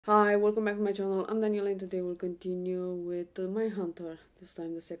Hi, welcome back to my channel. I'm Daniela and today we'll continue with Mindhunter. This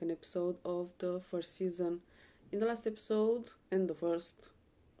time the second episode of the first season. In the last episode and the first,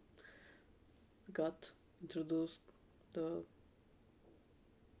 we got introduced the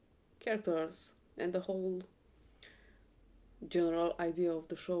characters and the whole general idea of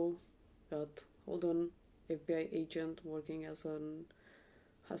the show. Got Holden, FBI agent working as an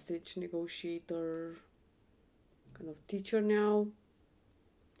hostage negotiator, kind of teacher now.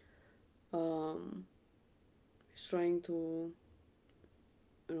 He's trying to,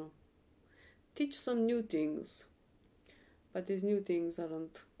 teach some new things, but these new things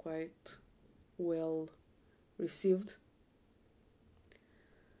aren't quite well received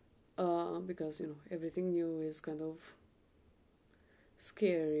because everything new is kind of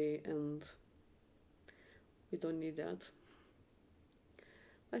scary and we don't need that.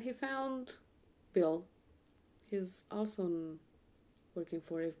 But he found Bill. He's also working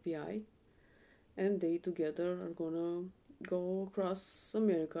for FBI, and they together are gonna go across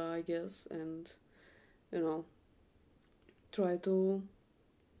America, I guess, and try to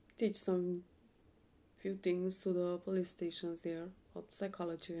teach some few things to the police stations there about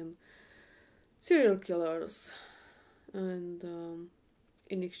psychology and serial killers, and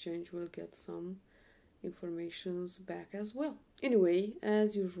in exchange we'll get some informations back as well. Anyway,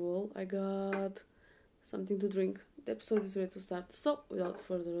 as usual, I got something to drink. The episode is ready to start, so without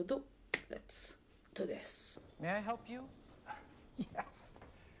further ado, let's do this. May I help you? Yes.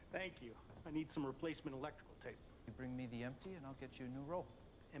 Thank you. I need some replacement electrical tape. You bring me the empty and I'll get you a new roll.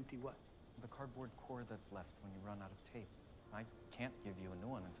 Empty what? The cardboard cord that's left when you run out of tape. I can't give you a new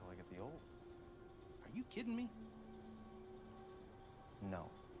one until I get the old. Are you kidding me? No.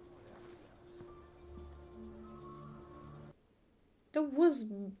 That was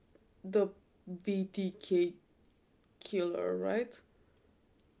the BTK killer, right?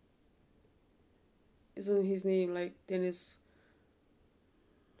 Isn't his name like Dennis?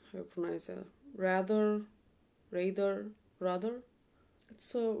 How you pronounce it? Rather?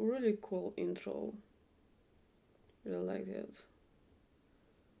 It's a really cool intro. Really like it.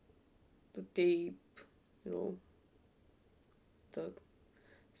 The tape, the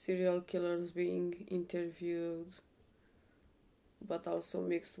serial killers being interviewed, but also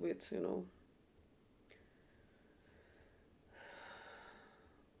mixed with,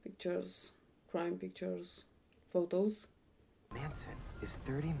 pictures, crime pictures, photos. Manson is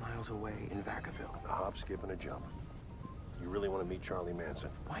 30 miles away in Vacaville. A hop, skip, and a jump. You really want to meet Charlie Manson?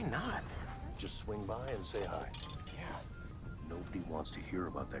 Why not? Just swing by and say hi. Yeah. Nobody wants to hear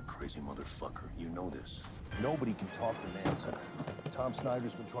about that crazy motherfucker. You know this. Nobody can talk to Manson. Tom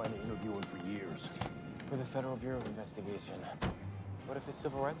Snyder's been trying to interview him for years. For the Federal Bureau of Investigation. What if his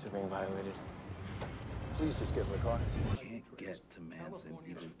civil rights are being violated? Please just get in the car. You can't get to Manson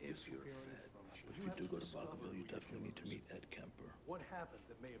even if you're fed. If you do go to Vacaville, you definitely need to meet Ed Kemper. What happened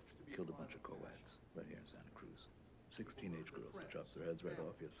that may have Killed a bunch of co-eds right here in Santa Cruz. 6 teenage girls. He chops their heads right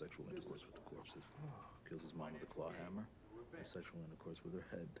off. He has sexual intercourse with the corpses. Kills his mom with a claw hammer. Has sexual intercourse with her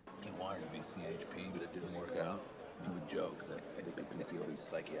head. He wanted to be CHP, but it didn't work out. He would joke that they could conceal his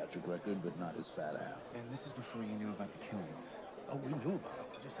psychiatric record, but not his fat ass. And this is before you knew about the killings. Oh, we knew about him.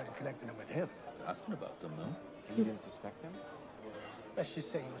 We just hadn't connected him with him. Asking about them, though. You didn't suspect him? Let's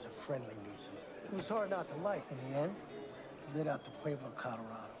just say he was a friendly nuisance. It was hard not to like in the end. He lit out to Pueblo,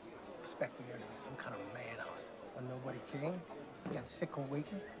 Colorado, expecting there to be some kind of manhunt. When nobody came, he got sick of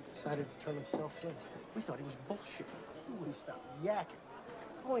waiting, decided to turn himself in. We thought he was bullshit. He wouldn't stop yakking,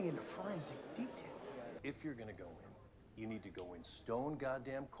 going into forensic detail. If you're gonna go in, you need to go in stone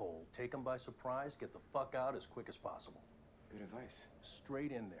goddamn cold, take him by surprise, get the fuck out as quick as possible. Good advice.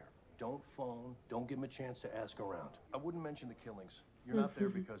 Straight in there. Don't phone. Don't give him a chance to ask around. I wouldn't mention the killings. You're not there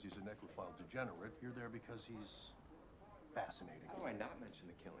because he's a necrophile degenerate. You're there because he's fascinating. How do I not mention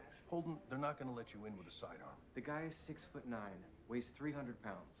the killings? Holden, they're not going to let you in with a sidearm. The guy is 6'9", weighs 300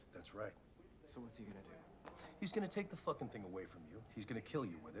 pounds. That's right. So what's he gonna do? He's going to take the fucking thing away from you. He's going to kill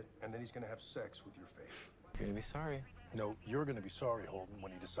you with it, and then he's going to have sex with your face. You're gonna be sorry. No, you're going to be sorry, Holden,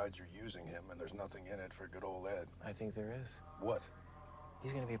 when he decides you're using him and there's nothing in it for good old Ed. I think there is. What?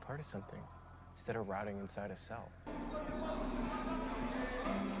 He's gonna be a part of something, instead of rotting inside a cell.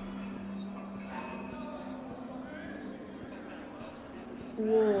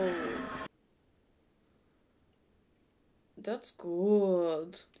 Whoa. That's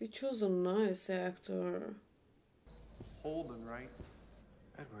good. They chose a nice actor. Holden, right?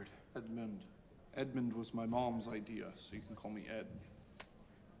 Edward. Edmund. Edmund was my mom's idea, so you can call me Ed.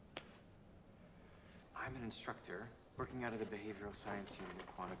 I'm an instructor Working out of the behavioral science unit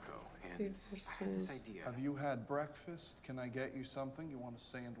at Quantico, and Behavioral I had this science. idea. Have you had breakfast? Can I get you something? You want a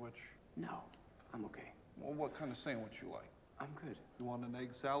sandwich? No, I'm okay. Well, what kind of sandwich you like? I'm good. You want an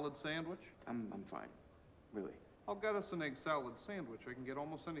egg salad sandwich? I'm fine. Really. I'll get us an egg salad sandwich. I can get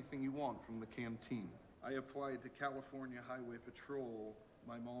almost anything you want from the canteen. I applied to California Highway Patrol.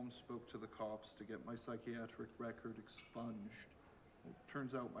 My mom spoke to the cops to get my psychiatric record expunged. It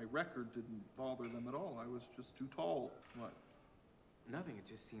turns out my record didn't bother them at all. I was just too tall. What? Nothing, it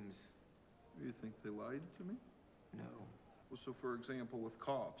just seems... You think they lied to me? No. Well, so for example, with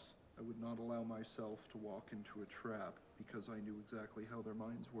cops, I would not allow myself to walk into a trap because I knew exactly how their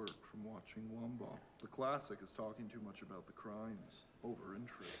minds work from watching Wombat. The classic is talking too much about the crimes, over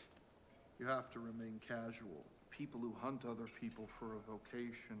interest. You have to remain casual. People who hunt other people for a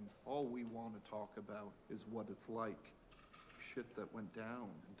vocation, all we want to talk about is what it's like. Shit that went down,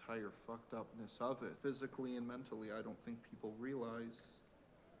 entire fucked upness of it. Physically and mentally, I don't think people realize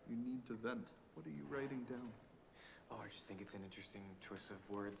you need to vent. What are you writing down? Oh, I just think it's an interesting choice of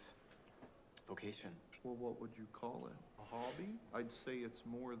words. Vocation. Well, what would you call it? A hobby? I'd say it's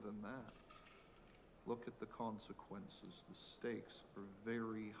more than that. Look at the consequences. The stakes are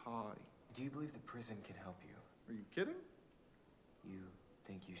very high. Do you believe the prison can help you? Are you kidding? You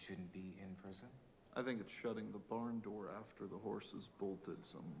think you shouldn't be in prison? I think it's shutting the barn door after the horses bolted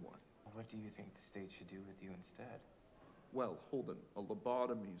somewhat. What do you think the state should do with you instead? Well, hold on. A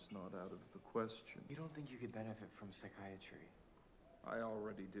lobotomy's not out of the question. You don't think you could benefit from psychiatry? I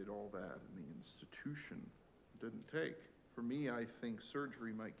already did all that in the institution. Didn't take. For me, I think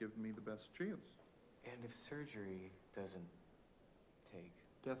surgery might give me the best chance. And if surgery doesn't take?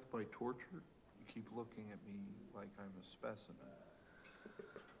 Death by torture? You keep looking at me like I'm a specimen.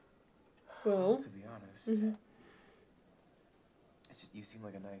 Well, To be honest, it's just, you seem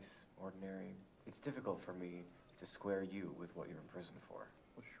like a nice, ordinary... It's difficult for me to square you with what you're in prison for.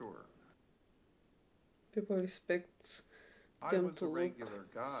 Well, sure. people expect I them was to a look regular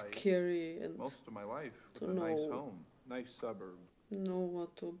guy scary and most of my life to with a nice know- home, nice suburb. know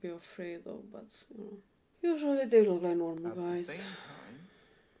what to be afraid of, but usually they look like normal At the guys, same time,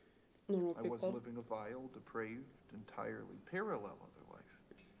 normal I was people. living a vile, depraved, entirely parallel other life,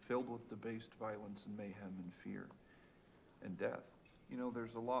 filled with debased violence and mayhem and fear and death. You know,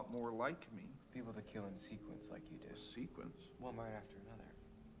 there's a lot more like me. People that kill in sequence like you did. Sequence. One right after another.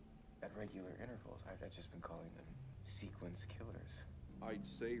 At regular intervals. I've just been calling them sequence killers. I'd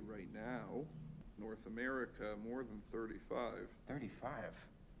say right now, North America, more than 35. 35?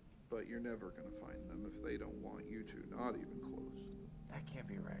 But you're never gonna find them if they don't want you to, not even close. That can't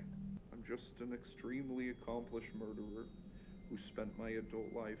be right. I'm just an extremely accomplished murderer who spent my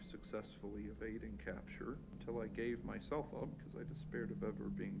adult life successfully evading capture until I gave myself up because I despaired of ever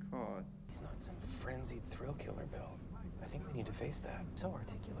being caught. He's not some frenzied thrill killer, Bill. I think we need to face that. So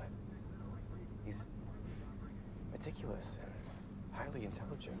articulate. He's meticulous and highly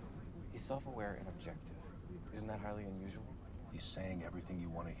intelligent. He's self-aware and objective. Isn't that highly unusual? He's saying everything you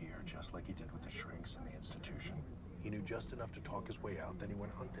want to hear, just like he did with the shrinks in the institution. He knew just enough to talk his way out, then he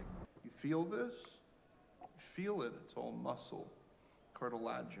went hunting. You feel this? You feel it. It's all muscle,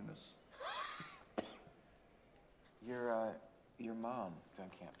 cartilaginous. Your mom's on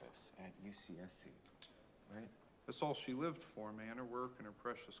campus at UCSC, right? That's all she lived for, man. Her work and her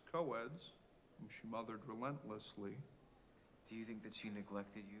precious co-eds, whom she mothered relentlessly. Do you think that she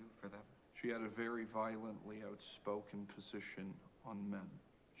neglected you for that? She had a very violently outspoken position on men.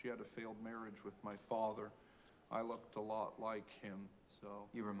 She had a failed marriage with my father. I looked a lot like him, so...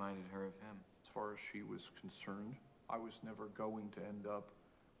 You reminded her of him. As far as she was concerned, I was never going to end up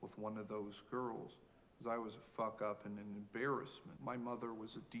with one of those girls, because I was a fuck up and an embarrassment. My mother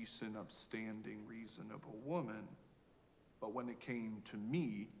was a decent, upstanding, reasonable woman, but when it came to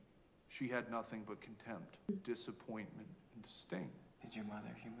me, she had nothing but contempt, disappointment, and disdain. Did your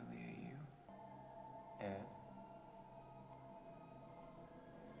mother humiliate you? Ed?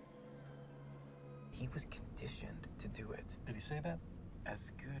 He was conditioned to do it. Did he say that?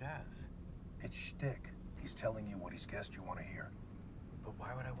 As good as. It's shtick. He's telling you what he's guessed you want to hear. But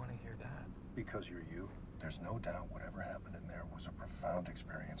why would I want to hear that? Because you're you. There's no doubt whatever happened in there was a profound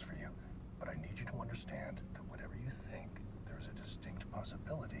experience for you. But I need you to understand that whatever you think, there's a distinct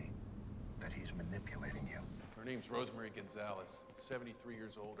possibility that he's manipulating you. Her name's Rosemary Gonzalez, 73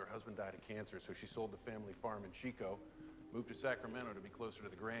 years old. Her husband died of cancer, so she sold the family farm in Chico, moved to Sacramento to be closer to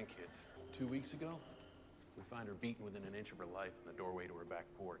the grandkids. 2 weeks ago, we find her beaten within an inch of her life in the doorway to her back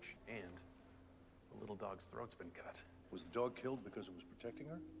porch, and the little dog's throat's been cut. Was the dog killed because it was protecting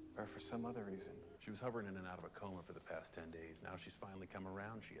her? Or for some other reason. She was hovering in and out of a coma for the past 10 days. Now she's finally come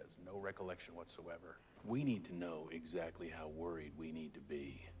around. She has no recollection whatsoever. We need to know exactly how worried we need to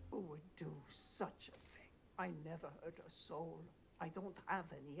be. Who would do such a thing? I never hurt a soul. I don't have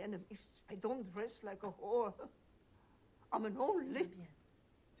any enemies. I don't dress like a whore. I'm an old lady.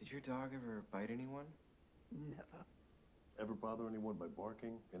 Did your dog ever bite anyone? Never. Ever bother anyone by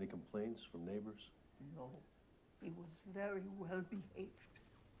barking? Any complaints from neighbors? No. He was very well behaved.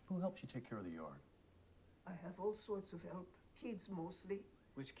 Who helps you take care of the yard? I have all sorts of help. Kids mostly.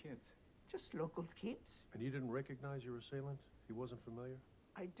 Which kids? Just local kids. And you didn't recognize your assailant? He wasn't familiar?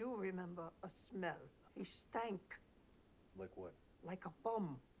 I do remember a smell. He stank. Like what? Like a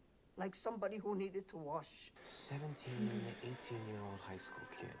bum. Like somebody who needed to wash. 17, 18-year-old high school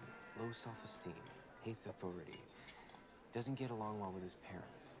kid. Low self-esteem. Hates authority. Doesn't get along well with his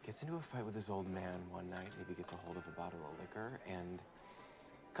parents. Gets into a fight with his old man one night. Maybe gets a hold of a bottle of liquor and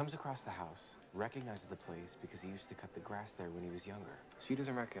comes across the house. Recognizes the place because he used to cut the grass there when he was younger. She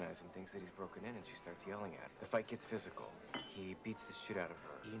doesn't recognize him, thinks that he's broken in, and she starts yelling at him. The fight gets physical. He beats the shit out of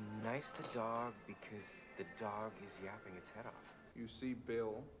her. He knifes the dog because the dog is yapping its head off. You see,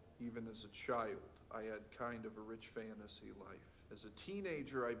 Bill, even as a child, I had kind of a rich fantasy life. As a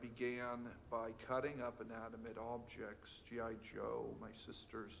teenager, I began by cutting up inanimate objects, G.I. Joe, my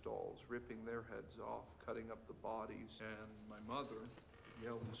sister's dolls, ripping their heads off, cutting up the bodies, and my mother would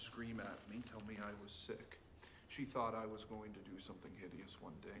yell and scream at me, tell me I was sick. She thought I was going to do something hideous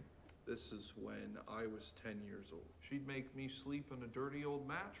one day. This is when I was 10 years old. She'd make me sleep on a dirty old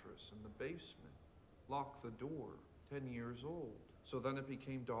mattress in the basement, lock the door, 10 years old. So then it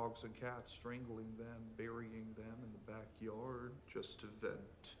became dogs and cats, strangling them, burying them in the backyard, just to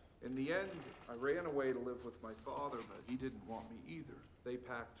vent. In the end, I ran away to live with my father, but he didn't want me either. They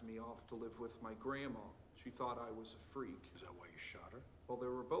packed me off to live with my grandma. She thought I was a freak. Is that why you shot her? Well, they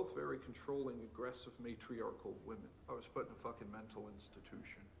were both very controlling, aggressive, matriarchal women. I was put in a fucking mental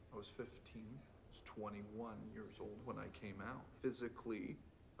institution. I was 15. I was 21 years old when I came out. Physically,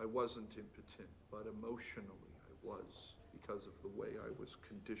 I wasn't impotent, but emotionally, I was. Because of the way I was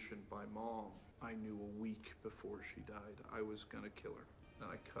conditioned by Mom. I knew a week before she died I was gonna kill her. And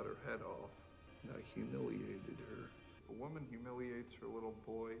I cut her head off, and I humiliated her. If a woman humiliates her little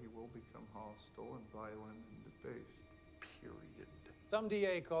boy, he will become hostile and violent and debased. Period. Some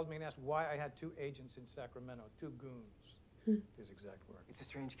DA called me and asked why I had 2 agents in Sacramento, 2 goons. His exact word. It's a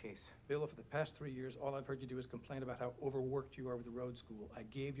strange case. Bill, for the past 3 years, all I've heard you do is complain about how overworked you are with the road school. I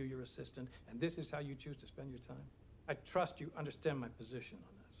gave you your assistant, and this is how you choose to spend your time? I trust you understand my position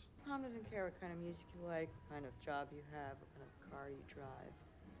on this. Mom doesn't care what kind of music you like, what kind of job you have, what kind of car you drive.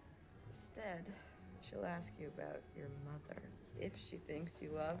 Instead, she'll ask you about your mother. If she thinks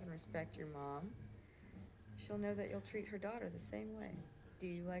you love and respect your mom, she'll know that you'll treat her daughter the same way. Do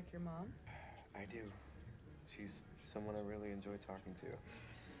you like your mom? I do. She's someone I really enjoy talking to.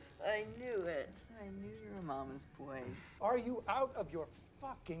 I knew it. I knew you were a mama's boy. Are you out of your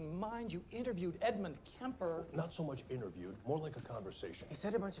fucking mind? You interviewed Edmund Kemper. Not so much interviewed, more like a conversation. He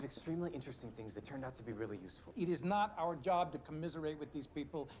said a bunch of extremely interesting things that turned out to be really useful. It is not our job to commiserate with these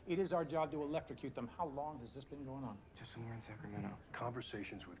people. It is our job to electrocute them. How long has this been going on? Just somewhere in Sacramento.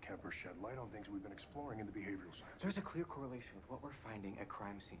 Conversations with Kemper shed light on things we've been exploring in the behavioral sciences. There's a clear correlation with what we're finding at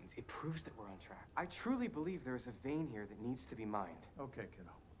crime scenes. It proves that we're on track. I truly believe there is a vein here that needs to be mined. Okay,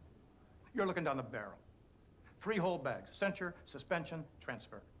 kiddo. You're looking down the barrel. 3 whole bags: censure, suspension,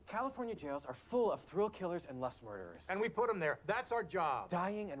 transfer. California jails are full of thrill killers and lust murderers. And we put them there. That's our job.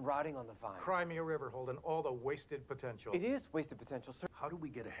 Dying and rotting on the vine. Crimea River holding all the wasted potential. It is wasted potential, sir. How do we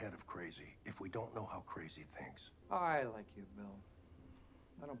get ahead of crazy if we don't know how crazy thinks? I like you, Bill.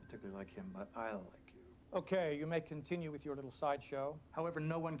 I don't particularly like him, but I like you. Okay, you may continue with your little sideshow. However,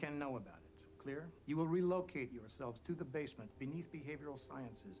 no one can know about it. Clear? You will relocate yourselves to the basement beneath behavioral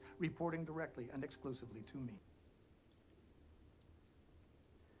sciences, reporting directly and exclusively to me.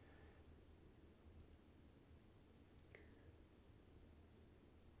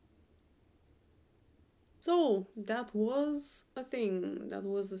 So that was a thing. That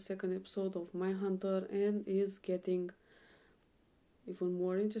was the second episode of Mindhunter, and is getting even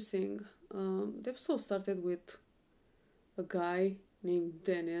more interesting. The episode started with a guy named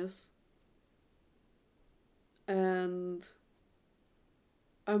Dennis, and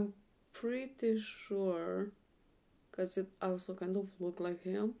I'm pretty sure, because it also kind of looked like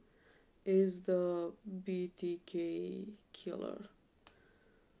him, is the BTK killer.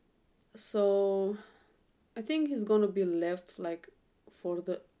 So I think he's gonna be left like for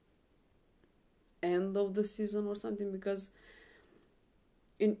the end of the season or something, because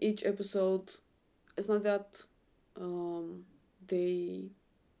in each episode it's not that they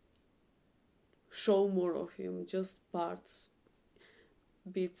show more of him, just parts,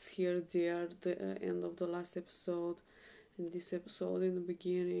 bits here, there, the end of the last episode, in this episode, in the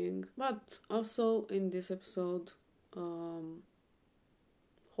beginning. But also in this episode,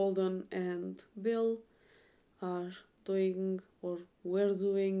 Holden and Bill are doing, or were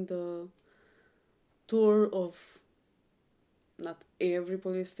doing, the tour of not every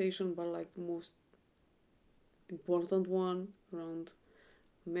police station, but like the most important one around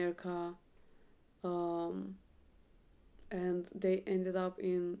America. And they ended up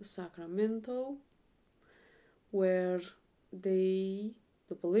in Sacramento, where the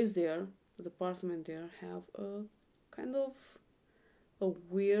police there, the department there, have a kind of a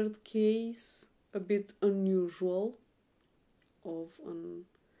weird case, a bit unusual, of an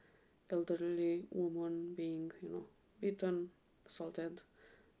elderly woman being, beaten, assaulted,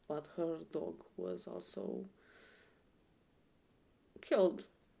 but her dog was also killed.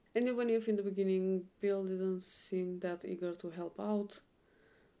 And even if in the beginning Bill didn't seem that eager to help out,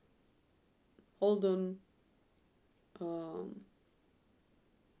 Holden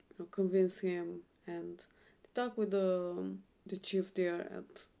convinced him, and they talked with the chief there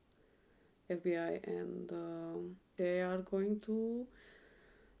at FBI, and they are going to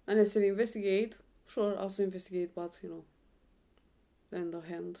not necessarily investigate, sure, also investigate, but lend a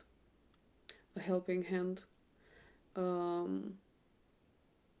hand, a helping hand.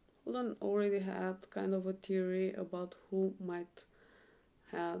 Holden already had kind of a theory about who might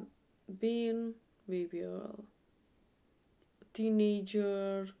have been, maybe a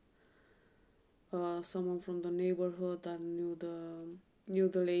teenager, someone from the neighborhood that knew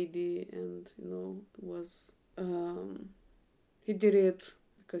the lady, and was he did it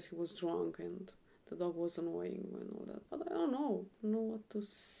because he was drunk and the dog was annoying and all that. But I don't know what to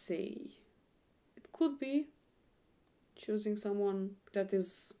say. It could be choosing someone that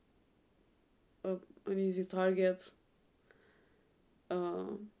is an easy target,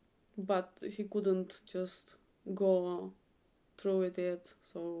 but he couldn't just go through with it,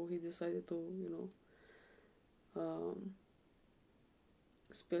 so he decided to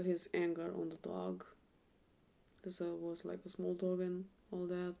spill his anger on the dog, because it was like a small dog and all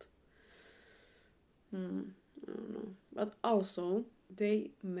that. I don't know. But also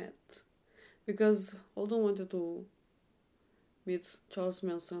they met because Holden wanted to meet Charles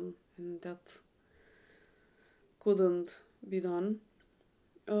Manson, and that couldn't be done.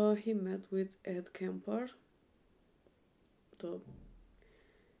 He met with Ed Kemper, the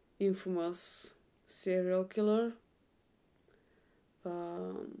infamous serial killer,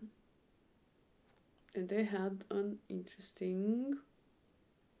 and they had an interesting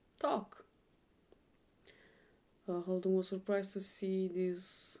talk. Holden was surprised to see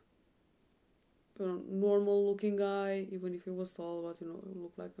this normal looking guy, even if he was tall, but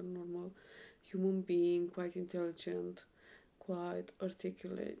looked like a normal human being, quite intelligent, quite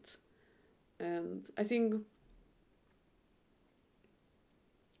articulate. And I think,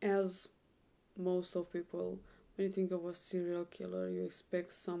 as most of people, when you think of a serial killer, you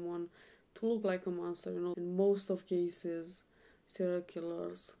expect someone to look like a monster. In most of cases, serial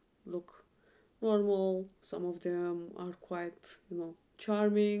killers look normal. Some of them are quite,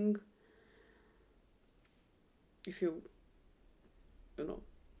 charming. If you,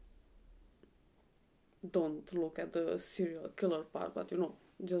 don't look at the serial killer part, but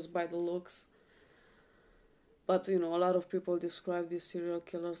just by the looks. But a lot of people describe these serial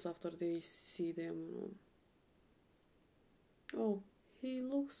killers after they see them. Oh, he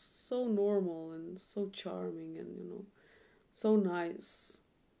looks so normal and so charming and so nice,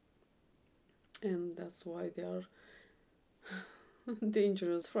 and that's why they are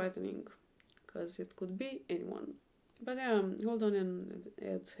dangerous, frightening, because it could be anyone. But yeah, Holden and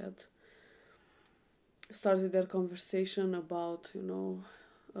Ed had started their conversation about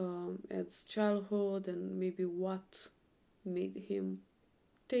Ed's childhood and maybe what made him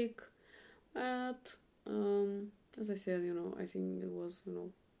tick. At as I said, I think it was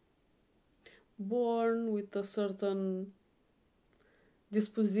born with a certain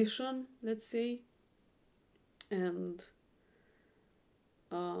disposition, let's say, and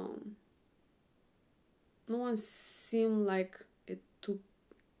no one seemed like it took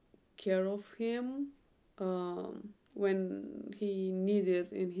care of him when he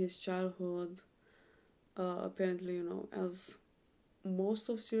needed in his childhood. Apparently, as most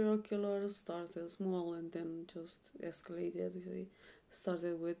of serial killers started small and then just escalated. They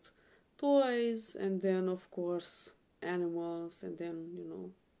started with toys, and then of course animals, and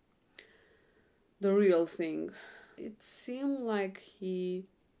then the real thing. It seemed like he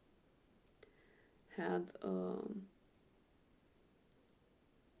had a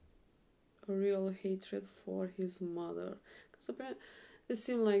real hatred for his mother. Because apparently it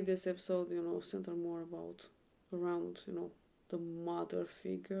seemed like this episode, centered more around, the mother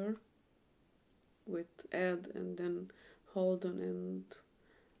figure with Ed, and then Holden and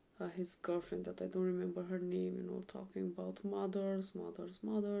his girlfriend that I don't remember her name, talking about mothers,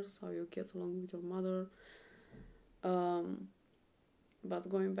 how you get along with your mother. But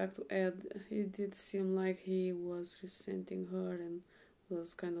going back to Ed, it did seem like he was resenting her and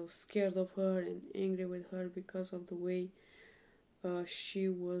was kind of scared of her and angry with her because of the way she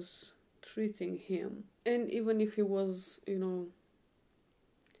was treating him. And even if he was,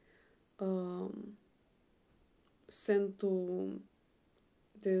 sent to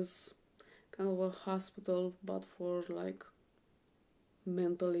this kind of a hospital, but for like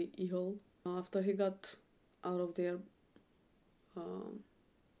mentally ill, after he got out of there,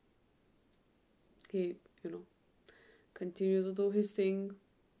 he, continued to do his thing.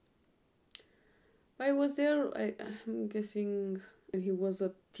 I was there, I'm guessing, when he was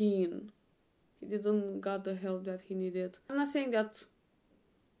a teen. He didn't got the help that he needed. I'm not saying that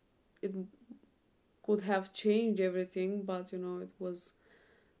it could have changed everything, but, it was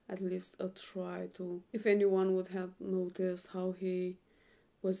at least a try to. If anyone would have noticed how he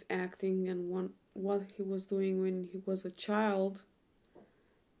was acting and what he was doing when he was a child,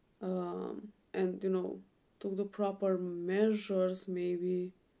 and, took the proper measures,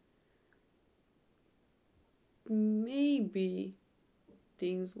 maybe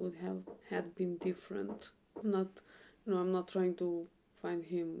things would have had been different. I'm not trying to find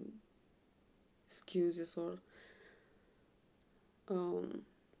him excuses or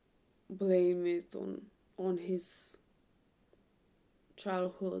blame it on his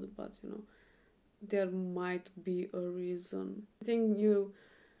childhood, but there might be a reason. I think you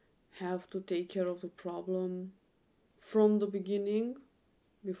have to take care of the problem from the beginning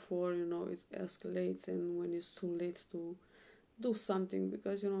before it escalates and when it's too late to do something,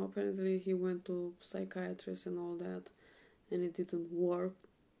 because apparently he went to psychiatrist and all that and it didn't work.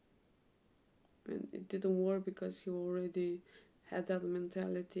 And it didn't work because he already had that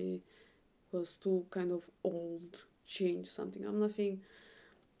mentality, was too kind of old, change something. I'm not saying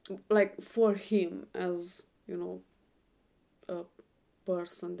like for him as a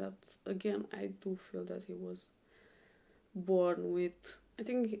person, that again I do feel that he was born with, I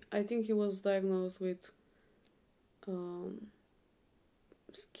think he was diagnosed with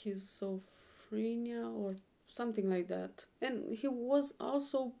schizophrenia or something like that. And he was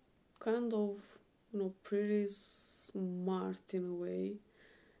also kind of pretty smart in a way.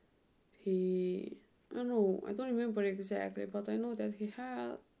 I don't remember exactly, but I know that he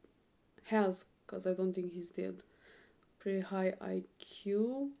has, because I don't think he's dead, pretty high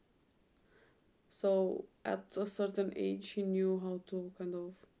IQ. So at a certain age he knew how to kind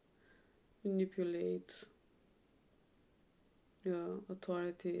of manipulate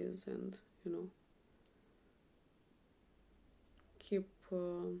authorities and keep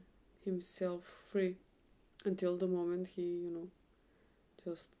himself free until the moment he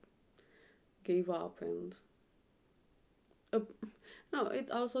just gave up. And no, it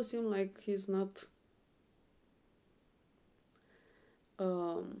also seemed like he's not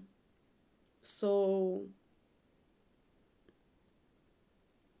so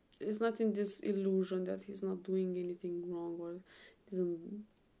it's not in this illusion that he's not doing anything wrong or didn't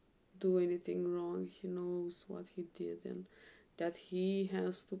do anything wrong. He knows what he did and that he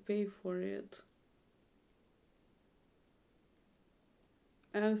has to pay for it.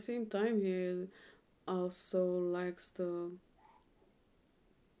 At the same time, he also likes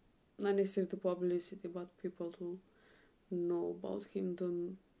not necessarily the publicity, but people to know about him,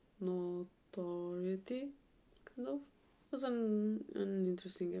 the notoriety, kind of. It was an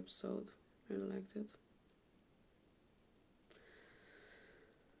interesting episode. I liked it.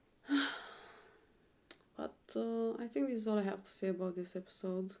 But I think this is all I have to say about this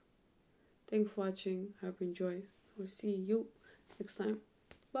episode. Thanks for watching. I hope you enjoy. I will see you next time.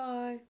 Bye.